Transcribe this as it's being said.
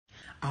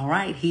All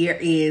right, here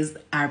is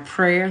our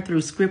prayer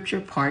through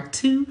scripture part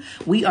 2.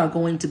 We are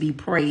going to be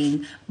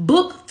praying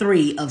book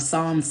 3 of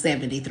Psalm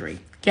 73.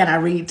 Can I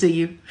read to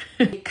you?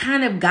 It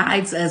kind of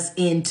guides us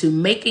into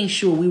making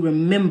sure we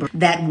remember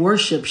that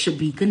worship should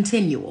be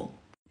continual.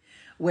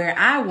 Where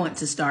I want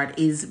to start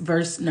is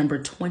verse number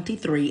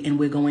 23, and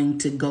we're going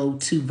to go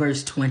to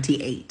verse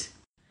 28.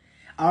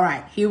 All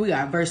right, here we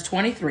are, verse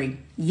 23.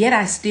 Yet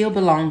I still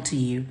belong to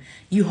you.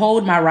 You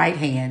hold my right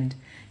hand.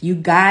 You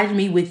guide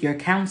me with your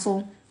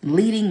counsel,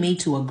 leading me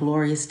to a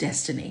glorious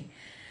destiny.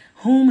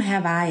 Whom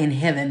have I in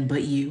heaven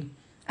but you?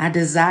 I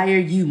desire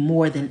you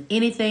more than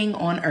anything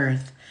on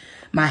earth.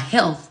 My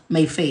health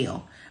may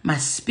fail, my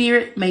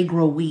spirit may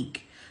grow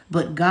weak,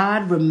 but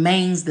God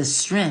remains the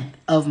strength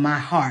of my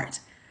heart.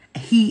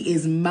 He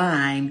is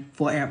mine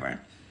forever.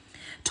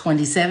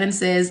 27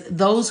 says,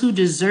 those who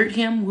desert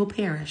him will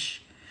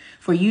perish,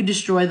 for you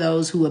destroy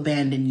those who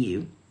abandon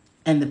you.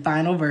 And the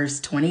final verse,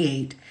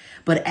 28,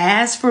 but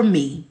as for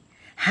me,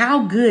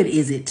 how good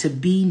is it to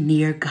be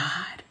near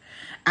God?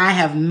 I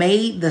have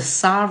made the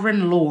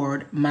sovereign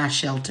Lord my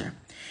shelter,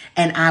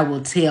 and I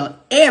will tell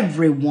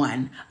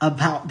everyone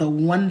about the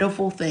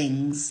wonderful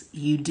things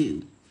you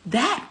do.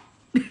 That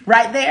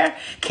right there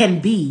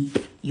can be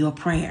your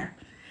prayer.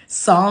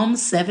 Psalm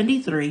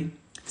 73,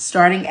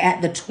 starting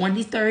at the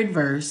 23rd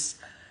verse,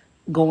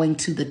 going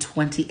to the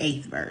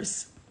 28th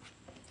verse.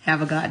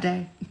 Have a God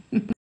day.